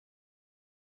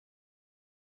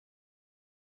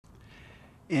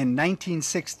In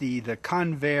 1960, the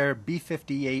Convair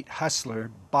B-58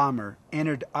 Hustler bomber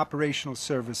entered operational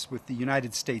service with the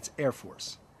United States Air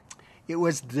Force. It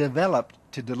was developed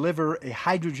to deliver a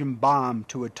hydrogen bomb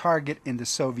to a target in the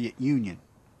Soviet Union.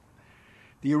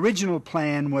 The original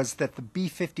plan was that the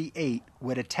B-58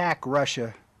 would attack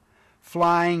Russia,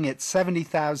 flying at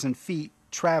 70,000 feet,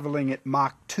 traveling at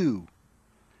Mach 2.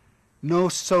 No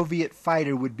Soviet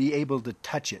fighter would be able to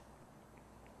touch it.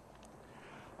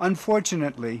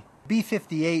 Unfortunately,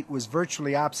 B-58 was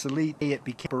virtually obsolete when it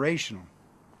became operational.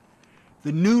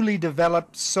 The newly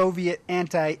developed Soviet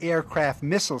anti-aircraft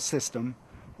missile system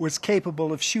was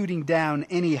capable of shooting down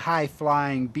any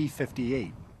high-flying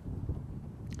B-58.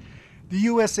 The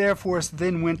U.S. Air Force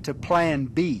then went to Plan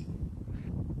B.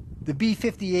 The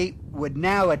B-58 would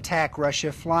now attack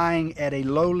Russia flying at a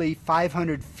lowly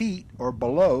 500 feet or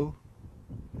below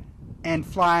and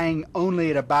flying only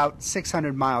at about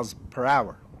 600 miles per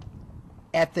hour.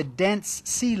 At the dense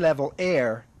sea level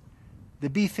air, the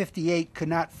B-58 could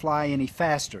not fly any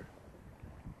faster.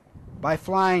 By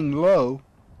flying low,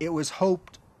 it was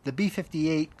hoped the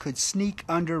B-58 could sneak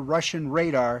under Russian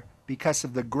radar because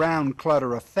of the ground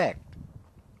clutter effect.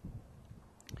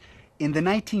 In the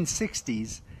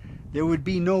 1960s, there would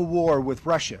be no war with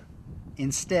Russia.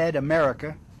 Instead,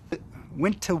 America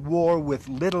went to war with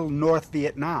Little North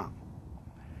Vietnam.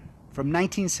 From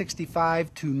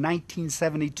 1965 to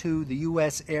 1972, the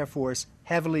U.S. Air Force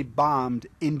heavily bombed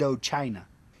Indochina.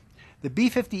 The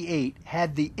B-58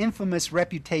 had the infamous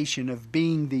reputation of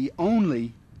being the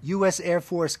only U.S. Air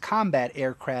Force combat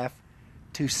aircraft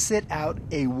to sit out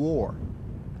a war.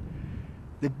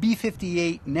 The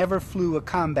B-58 never flew a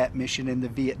combat mission in the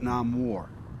Vietnam War.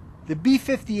 The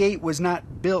B-58 was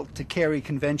not built to carry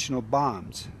conventional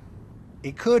bombs.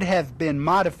 It could have been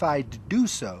modified to do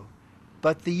so,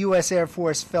 but the U.S. Air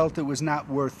Force felt it was not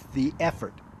worth the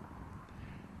effort.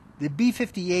 The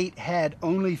B-58 had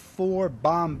only 4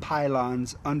 bomb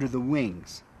pylons under the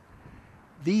wings.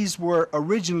 These were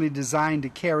originally designed to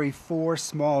carry 4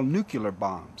 small nuclear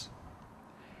bombs.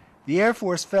 The Air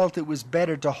Force felt it was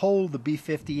better to hold the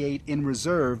B-58 in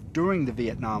reserve during the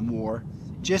Vietnam War,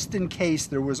 just in case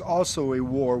there was also a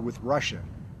war with Russia.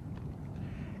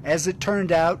 As it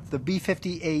turned out, the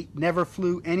B-58 never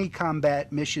flew any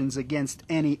combat missions against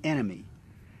any enemy.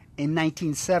 In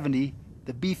 1970,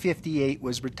 the B-58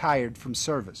 was retired from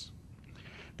service.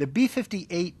 The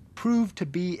B-58 proved to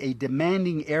be a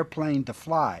demanding airplane to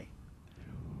fly.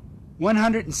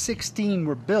 116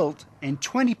 were built, and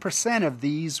 20% of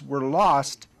these were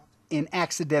lost in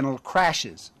accidental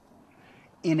crashes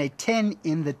in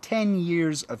the 10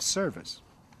 years of service.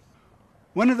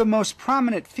 One of the most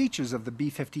prominent features of the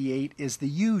B-58 is the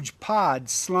huge pod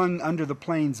slung under the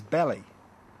plane's belly.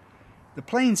 The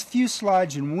plane's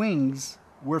fuselage and wings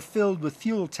were filled with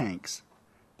fuel tanks.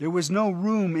 There was no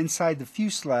room inside the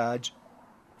fuselage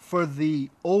for the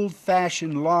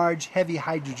old-fashioned large heavy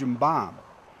hydrogen bomb.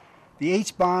 The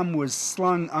H-bomb was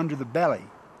slung under the belly.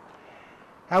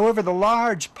 However, the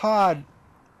large pod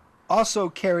also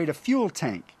carried a fuel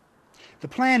tank. The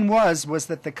plan was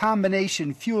that the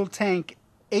combination fuel tank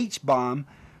H-bomb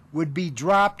would be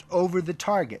dropped over the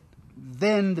target.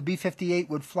 Then the B-58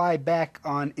 would fly back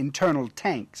on internal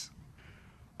tanks.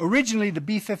 Originally, the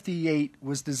B-58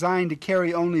 was designed to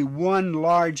carry only 1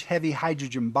 large heavy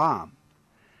hydrogen bomb.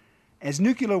 As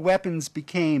nuclear weapons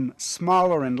became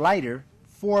smaller and lighter,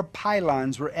 4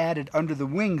 pylons were added under the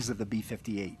wings of the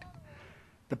B-58.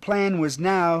 The plan was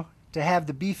now to have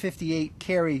the B-58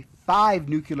 carry 5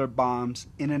 nuclear bombs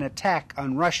in an attack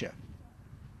on Russia.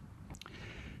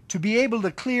 To be able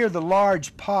to clear the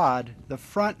large pod, the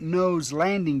front nose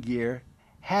landing gear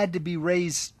had to be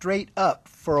raised straight up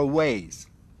for a ways.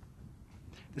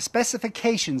 The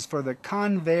specifications for the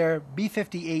Convair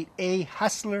B-58A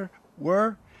Hustler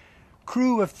were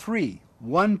crew of 3,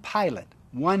 1 pilot,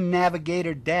 1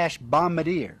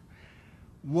 navigator-bombardier,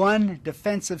 1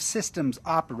 defensive systems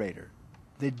operator.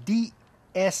 The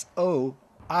DSO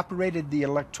operated the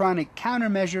electronic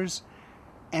countermeasures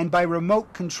and by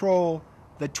remote control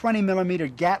the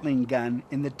 20mm Gatling gun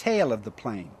in the tail of the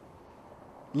plane.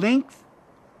 Length,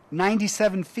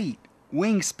 97 feet.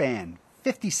 Wingspan,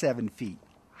 57 feet.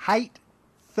 Height,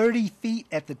 30 feet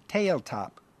at the tail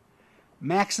top.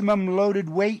 Maximum loaded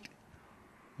weight,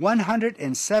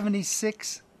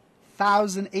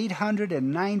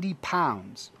 176,890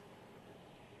 pounds.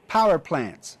 Power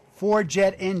plants, 4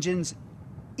 jet engines,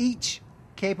 each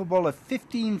capable of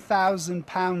 15,000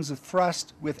 pounds of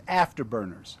thrust with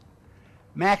afterburners.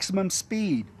 Maximum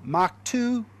speed, Mach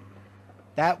 2,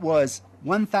 that was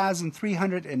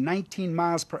 1,319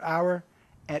 miles per hour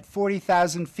at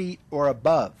 40,000 feet or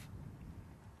above.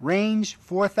 Range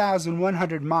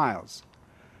 4,100 miles.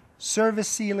 Service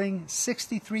ceiling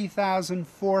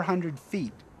 63,400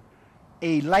 feet.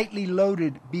 A lightly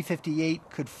loaded B-58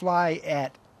 could fly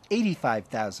at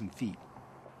 85,000 feet.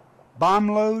 Bomb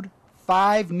load,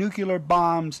 5 nuclear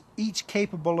bombs, each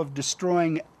capable of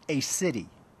destroying a city.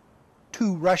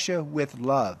 To Russia with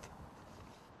love.